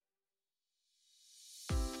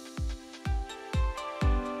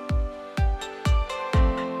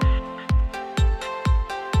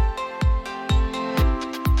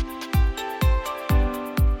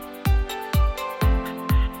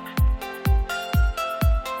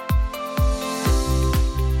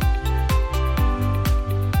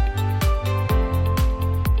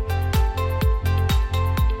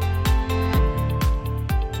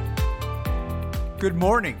Good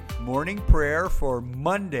morning. Morning prayer for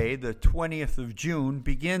Monday, the 20th of June,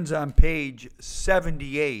 begins on page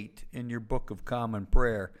 78 in your Book of Common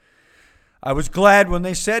Prayer. I was glad when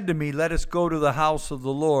they said to me, "Let us go to the house of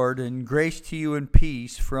the Lord, and grace to you and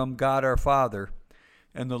peace from God our Father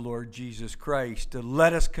and the Lord Jesus Christ.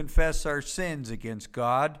 Let us confess our sins against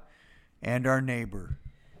God and our neighbor."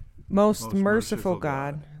 Most merciful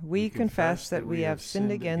God, we confess that we have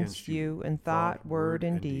sinned against you in thought, word,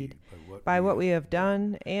 and deed, by what we have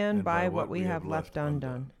done and by what we have left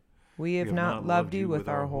undone. We have not loved you with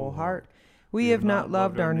our whole heart. We have not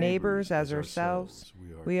loved our neighbors as ourselves.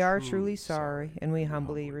 We are truly sorry, and we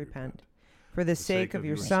humbly repent. For the sake of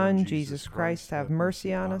your Son, Jesus Christ, have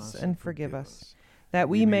mercy on us and forgive us, that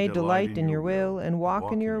we may delight in your will and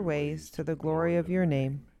walk in your ways to the glory of your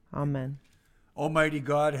name. Amen. Almighty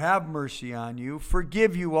God, have mercy on you,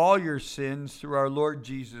 forgive you all your sins through our Lord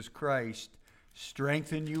Jesus Christ,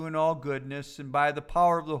 strengthen you in all goodness, and by the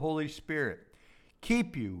power of the Holy Spirit,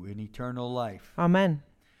 keep you in eternal life. Amen.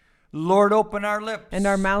 Lord, open our lips, and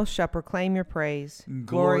our mouths shall proclaim your praise.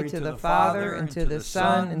 Glory to the Father, and to the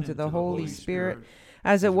Son, and to the Holy Spirit,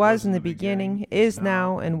 as it was in the beginning, is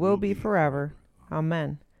now, and will be forever.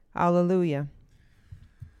 Amen. Alleluia.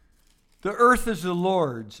 The earth is the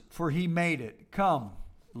Lord's, for he made it. Come,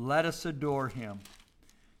 let us adore him.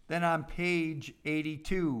 Then on page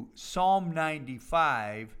 82, Psalm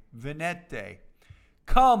 95, Venite.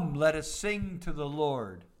 Come, let us sing to the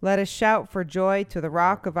Lord. Let us shout for joy to the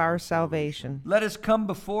rock of our salvation. Let us come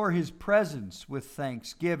before his presence with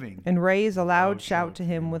thanksgiving, and raise a loud shout to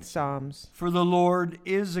him with psalms. For the Lord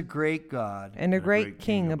is a great God, and a great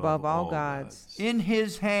King above all gods. In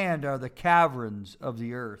his hand are the caverns of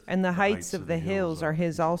the earth, and the heights of the hills are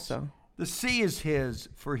his also. The sea is his,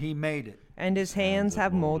 for he made it, and his hands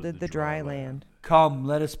have molded the dry land. Come,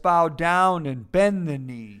 let us bow down and bend the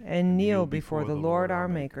knee, and kneel before the Lord our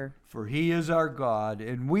Maker. For he is our God,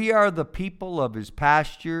 and we are the people of his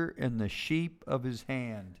pasture and the sheep of his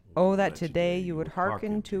hand. Oh, that today you would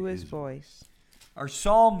hearken to his voice. Our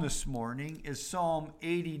psalm this morning is Psalm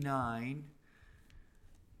 89,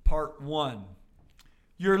 part 1.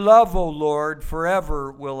 Your love, O Lord,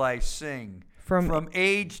 forever will I sing. From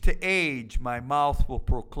age to age my mouth will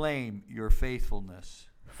proclaim your faithfulness.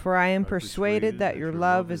 For I am persuaded that your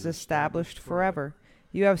love is established forever.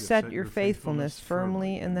 You have set your faithfulness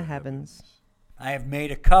firmly in the heavens. I have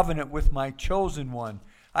made a covenant with my chosen one.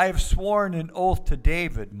 I have sworn an oath to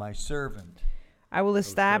David, my servant. I will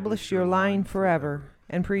establish your line forever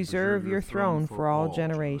and preserve your throne for all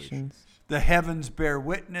generations. The heavens bear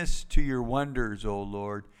witness to your wonders, O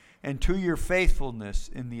Lord, and to your faithfulness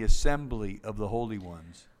in the assembly of the holy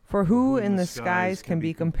ones. For who in the skies can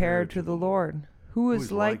be compared to the Lord? Who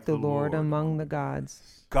is like the Lord among the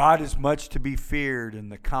gods? God is much to be feared in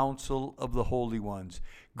the council of the holy ones,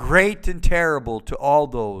 great and terrible to all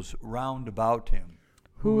those round about him.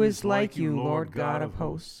 Who is like you, Lord God of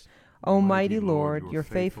hosts? Almighty Lord, your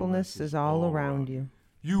faithfulness is all around you.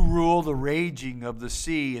 You rule the raging of the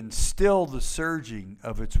sea and still the surging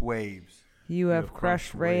of its waves. You have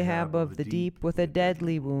crushed Rahab of the deep with a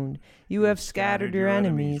deadly wound. You have scattered your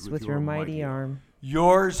enemies with your mighty arm.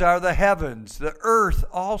 Yours are the heavens, the earth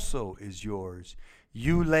also is yours.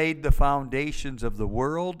 You laid the foundations of the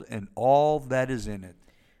world and all that is in it.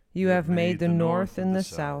 You have made the north and the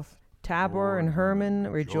south. Tabor and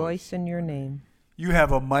Hermon rejoice in your name. You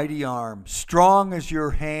have a mighty arm, strong is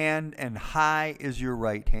your hand, and high is your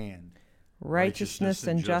right hand. Righteousness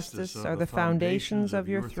and justice are the foundations of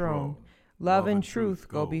your throne. Love and truth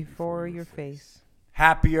go before your face.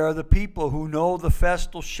 Happy are the people who know the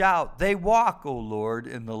festal shout. They walk, O Lord,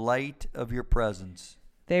 in the light of your presence.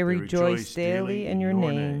 They rejoice daily in your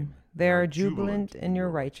name. They are jubilant in your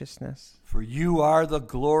righteousness. For you are the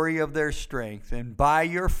glory of their strength, and by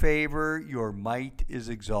your favor your might is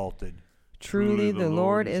exalted. Truly the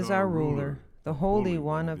Lord is our ruler. The Holy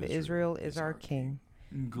One of Israel is our King.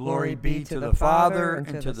 Glory be to the Father,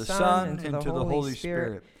 and to the Son, and to the Holy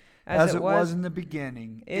Spirit, as it was in the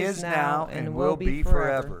beginning, is now, and will be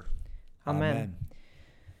forever. Amen.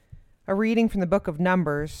 A reading from the book of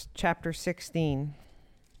Numbers, chapter 16.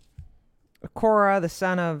 Korah, the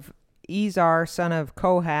son of Izhar, son of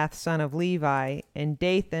Kohath, son of Levi, and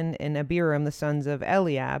Dathan and Abiram, the sons of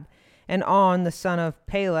Eliab, and On, the son of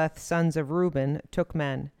Peleth, sons of Reuben, took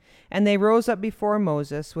men. And they rose up before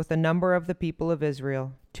Moses with a number of the people of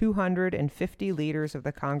Israel, 250 leaders of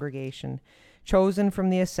the congregation, chosen from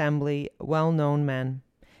the assembly, well-known men.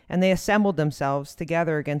 And they assembled themselves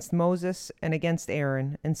together against Moses and against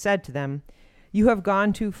Aaron, and said to them, You have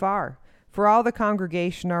gone too far, for all the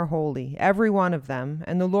congregation are holy, every one of them,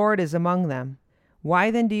 and the Lord is among them.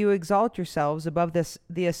 Why then do you exalt yourselves above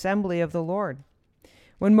the assembly of the Lord?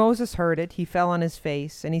 When Moses heard it, he fell on his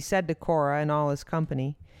face, and he said to Korah and all his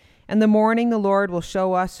company, In the morning the Lord will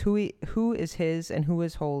show us who is his and who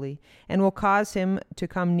is holy, and will cause him to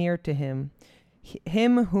come near to him.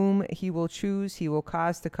 Him whom he will choose he will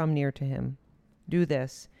cause to come near to him. Do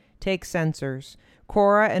this. Take censers,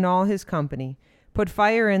 Korah and all his company. Put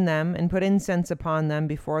fire in them, and put incense upon them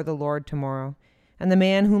before the Lord tomorrow. And the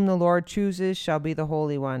man whom the Lord chooses shall be the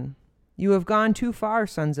Holy One. You have gone too far,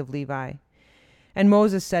 sons of Levi. And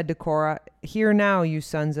Moses said to Korah, Hear now, you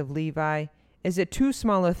sons of Levi, is it too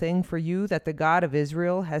small a thing for you that the God of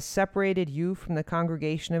Israel has separated you from the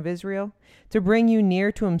congregation of Israel, to bring you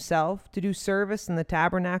near to himself, to do service in the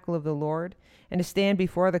tabernacle of the Lord, and to stand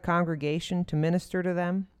before the congregation to minister to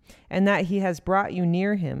them, and that he has brought you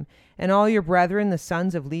near him, and all your brethren the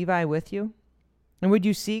sons of Levi with you? And would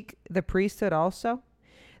you seek the priesthood also?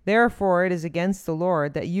 Therefore it is against the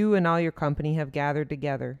Lord that you and all your company have gathered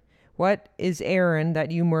together. What is Aaron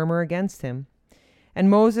that you murmur against him? And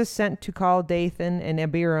Moses sent to call Dathan and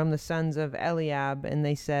Abiram the sons of Eliab, and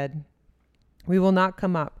they said, We will not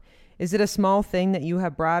come up. Is it a small thing that you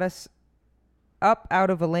have brought us up out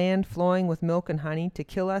of a land flowing with milk and honey to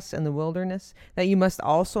kill us in the wilderness, that you must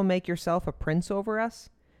also make yourself a prince over us?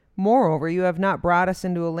 Moreover, you have not brought us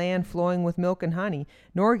into a land flowing with milk and honey,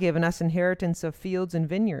 nor given us inheritance of fields and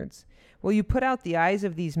vineyards. Will you put out the eyes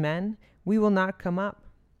of these men? We will not come up.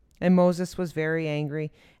 And Moses was very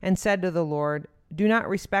angry, and said to the Lord, Do not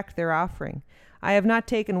respect their offering. I have not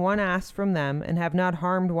taken one ass from them, and have not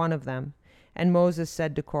harmed one of them. And Moses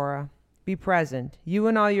said to Korah, Be present, you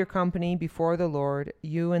and all your company, before the Lord,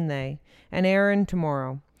 you and they, and Aaron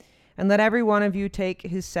tomorrow. And let every one of you take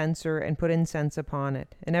his censer and put incense upon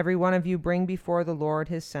it. And every one of you bring before the Lord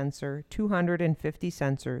his censer, 250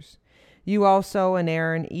 censers. You also and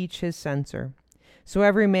Aaron each his censer. So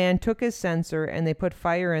every man took his censer, and they put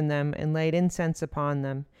fire in them, and laid incense upon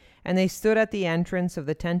them. And they stood at the entrance of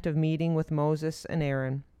the tent of meeting with Moses and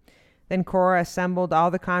Aaron. Then Korah assembled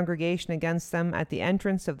all the congregation against them at the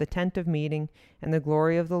entrance of the tent of meeting, and the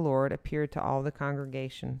glory of the Lord appeared to all the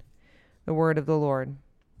congregation. The word of the Lord.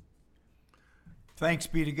 Thanks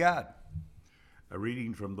be to God. A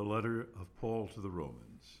reading from the letter of Paul to the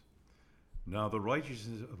Romans. Now the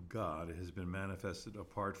righteousness of God has been manifested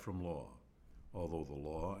apart from law, although the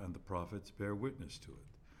law and the prophets bear witness to it.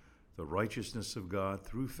 The righteousness of God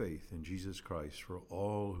through faith in Jesus Christ for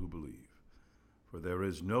all who believe. For there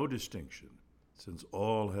is no distinction, since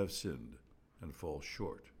all have sinned and fall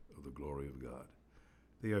short of the glory of God.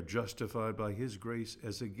 They are justified by his grace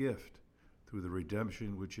as a gift through the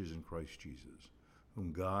redemption which is in Christ Jesus,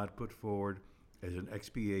 whom God put forward as an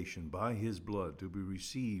expiation by his blood to be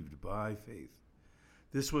received by faith.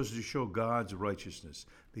 This was to show God's righteousness,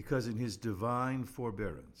 because in his divine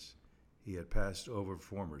forbearance he had passed over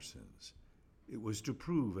former sins. It was to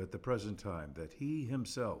prove at the present time that he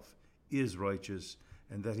himself is righteous,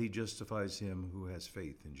 and that he justifies him who has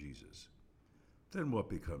faith in Jesus. Then what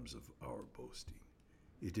becomes of our boasting?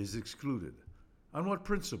 It is excluded. On what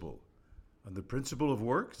principle? On the principle of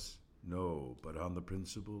works? No, but on the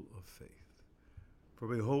principle of faith. For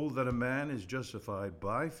behold that a man is justified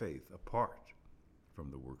by faith apart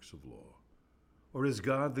from the works of law. Or is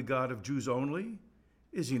God the God of Jews only?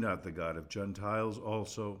 Is he not the God of Gentiles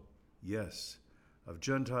also? Yes, of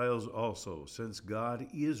Gentiles also, since God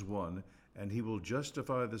is one, and he will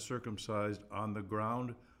justify the circumcised on the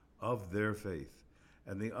ground of their faith,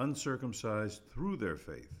 and the uncircumcised through their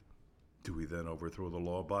faith. Do we then overthrow the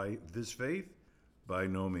law by this faith? By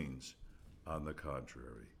no means. On the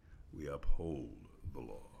contrary, we uphold the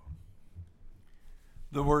law.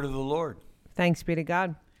 The word of the Lord. Thanks be to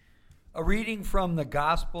God. A reading from the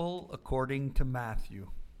Gospel according to Matthew.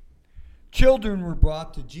 Children were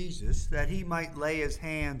brought to Jesus that he might lay his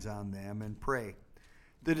hands on them and pray.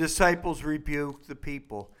 The disciples rebuked the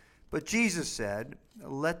people, but Jesus said,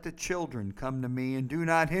 Let the children come to me, and do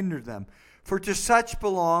not hinder them, for to such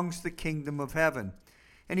belongs the kingdom of heaven.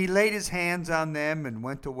 And he laid his hands on them and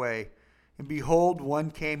went away. And behold,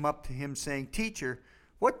 one came up to him, saying, Teacher,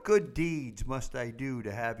 what good deeds must I do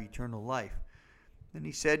to have eternal life? And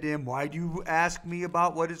he said to him, Why do you ask me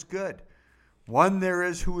about what is good? One there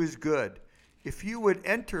is who is good. If you would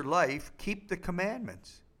enter life, keep the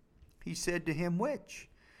commandments. He said to him, Which?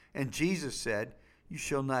 And Jesus said, You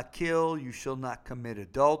shall not kill, you shall not commit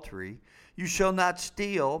adultery, you shall not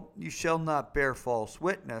steal, you shall not bear false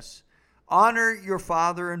witness, honor your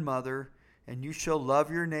father and mother, and you shall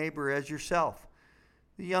love your neighbor as yourself.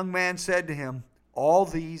 The young man said to him, All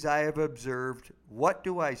these I have observed, what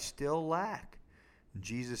do I still lack? And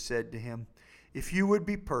Jesus said to him, If you would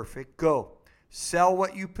be perfect, go, Sell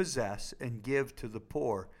what you possess and give to the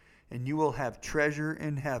poor, and you will have treasure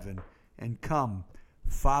in heaven. And come,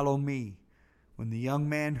 follow me." When the young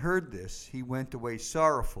man heard this, he went away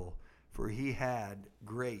sorrowful, for he had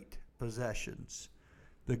great possessions.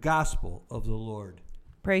 The Gospel of the Lord.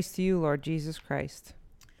 Praise to you, Lord Jesus Christ.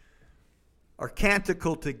 Our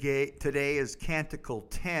canticle today is Canticle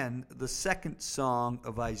 10, the second song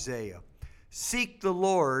of Isaiah. Seek the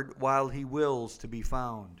Lord while he wills to be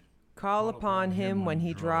found. Call upon him when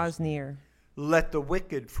he draws near, Let the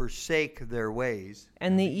wicked forsake their ways,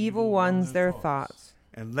 and the evil ones their thoughts.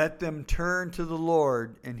 and let them turn to the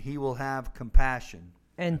Lord, and he will have compassion.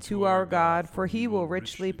 And to our God, for he will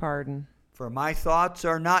richly pardon. For my thoughts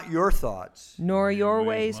are not your thoughts, Nor your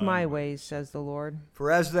ways my ways, says the Lord.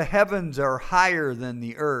 for as the heavens are higher than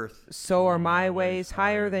the earth, So are my ways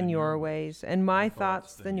higher than your ways, and my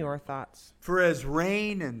thoughts than your thoughts. for as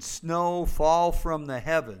rain and snow fall from the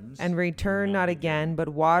heavens, And return not again, but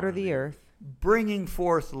water the earth, bringing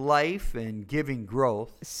forth life and giving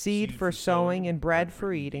growth, seed for sowing and bread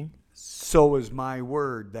for eating, so is my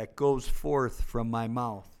word that goes forth from my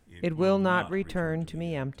mouth. it will not return to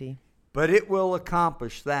me empty, But it will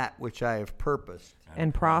accomplish that which I have purposed.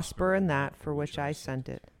 and prosper in that for which I sent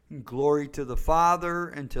it. Glory to the Father,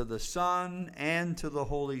 and to the Son, and to the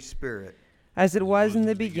Holy Spirit. As it was in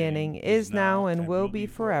the beginning, is now, and will be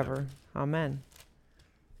forever. Amen.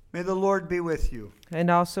 May the Lord be with you. And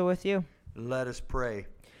also with you. Let us pray.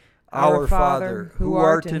 Our Father, who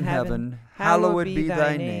art in heaven, hallowed be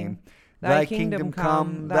thy name. Thy kingdom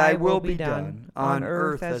come, thy will be done, on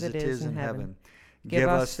earth as it is in heaven. Give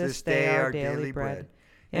us this day our daily bread,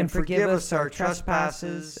 and forgive us our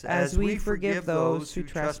trespasses, as we forgive those who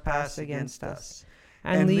trespass against us.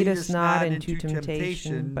 And lead us not into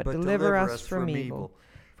temptation, but deliver us from evil.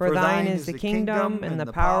 For thine is the kingdom, and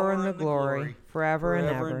the power, and the glory, forever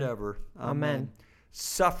and ever. Amen.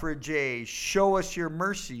 Suffragette, show us your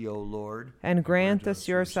mercy, O Lord. And grant us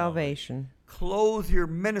your salvation. Clothe your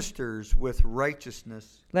ministers with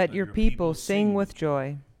righteousness. Let your people sing with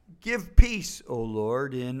joy. Give peace, O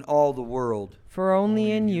Lord, in all the world. For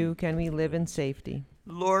only in you can we live in safety.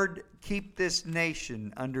 Lord, keep this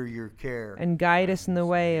nation under your care. And guide us in the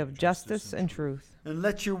way of justice and truth. And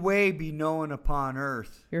let your way be known upon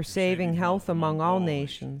earth. Your saving health among all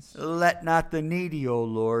nations. Let not the needy, O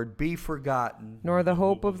Lord, be forgotten. Nor the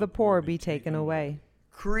hope of the poor be taken away.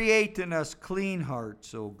 Create in us clean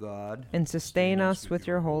hearts, O God. And sustain us with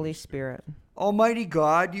your Holy Spirit. Almighty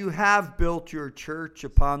God, you have built your church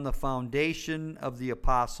upon the foundation of the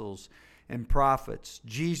apostles and prophets,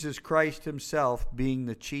 Jesus Christ himself being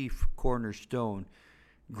the chief cornerstone.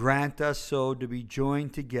 Grant us so to be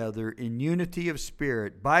joined together in unity of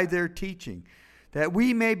spirit by their teaching, that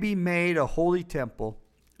we may be made a holy temple,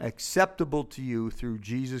 acceptable to you through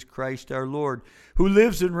Jesus Christ our Lord, who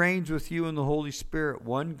lives and reigns with you in the Holy Spirit,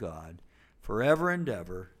 one God, forever and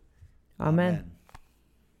ever. Amen.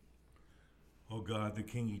 O God, the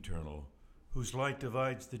King eternal, whose light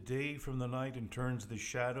divides the day from the night and turns the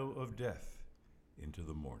shadow of death into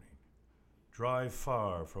the morning, drive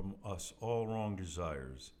far from us all wrong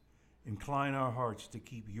desires, incline our hearts to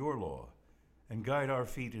keep your law, and guide our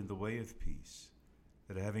feet in the way of peace,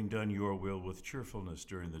 that having done your will with cheerfulness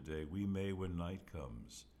during the day, we may, when night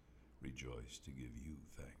comes, rejoice to give you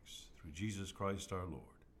thanks. Through Jesus Christ our Lord.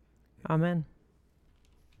 Amen.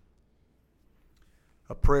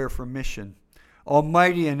 A prayer for mission.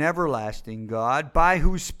 Almighty and everlasting God, by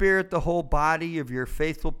whose Spirit the whole body of your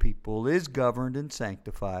faithful people is governed and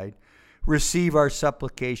sanctified, receive our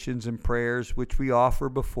supplications and prayers which we offer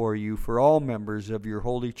before you for all members of your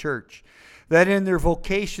holy church, that in their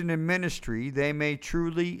vocation and ministry they may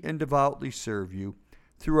truly and devoutly serve you,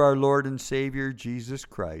 through our Lord and Savior Jesus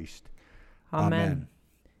Christ. Amen.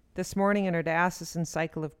 This morning in our diocesan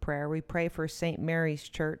cycle of prayer, we pray for St. Mary's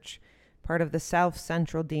Church, part of the South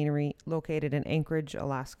Central Deanery located in Anchorage,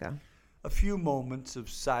 Alaska. A few moments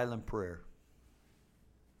of silent prayer.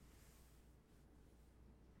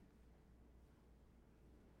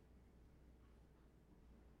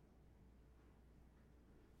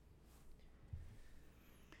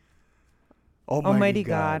 Almighty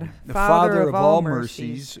God, Father of all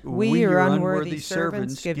mercies, we, your unworthy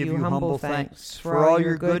servants, give you humble thanks for all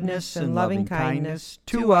your goodness and loving kindness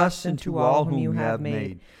to us and to all whom you have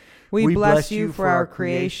made. We bless you for our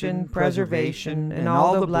creation, preservation, and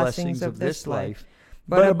all the blessings of this life,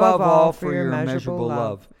 but above all for your immeasurable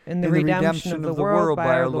love, in the redemption of the world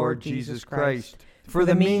by our Lord Jesus Christ, for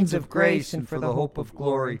the means of grace and for the hope of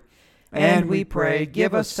glory. And we pray,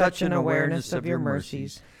 give us such an awareness of your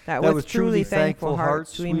mercies, that with truly thankful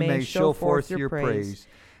hearts we may show forth your praise,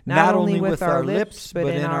 not only with our lips, but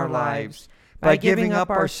in our lives, by giving up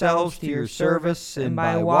ourselves to your service and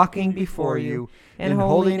by walking before you in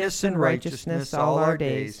holiness and righteousness all our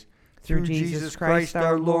days. Through Jesus Christ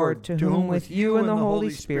our Lord, to whom with you and the Holy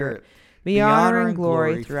Spirit be honor and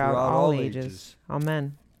glory throughout all ages.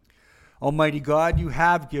 Amen. Almighty God, you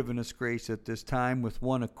have given us grace at this time with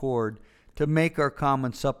one accord to make our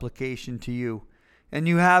common supplication to you. And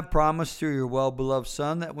you have promised through your well-beloved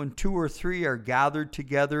Son that when 2 or 3 are gathered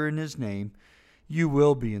together in his name, you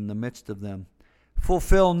will be in the midst of them.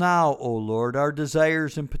 Fulfill now, O Lord, our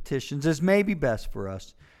desires and petitions as may be best for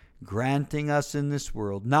us, granting us in this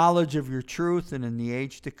world knowledge of your truth and in the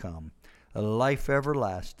age to come, a life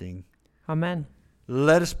everlasting. Amen.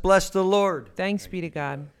 Let us bless the Lord. Thanks be to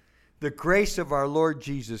God. The grace of our Lord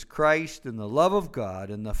Jesus Christ and the love of God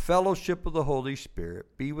and the fellowship of the Holy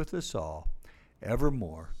Spirit be with us all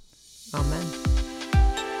evermore. Amen.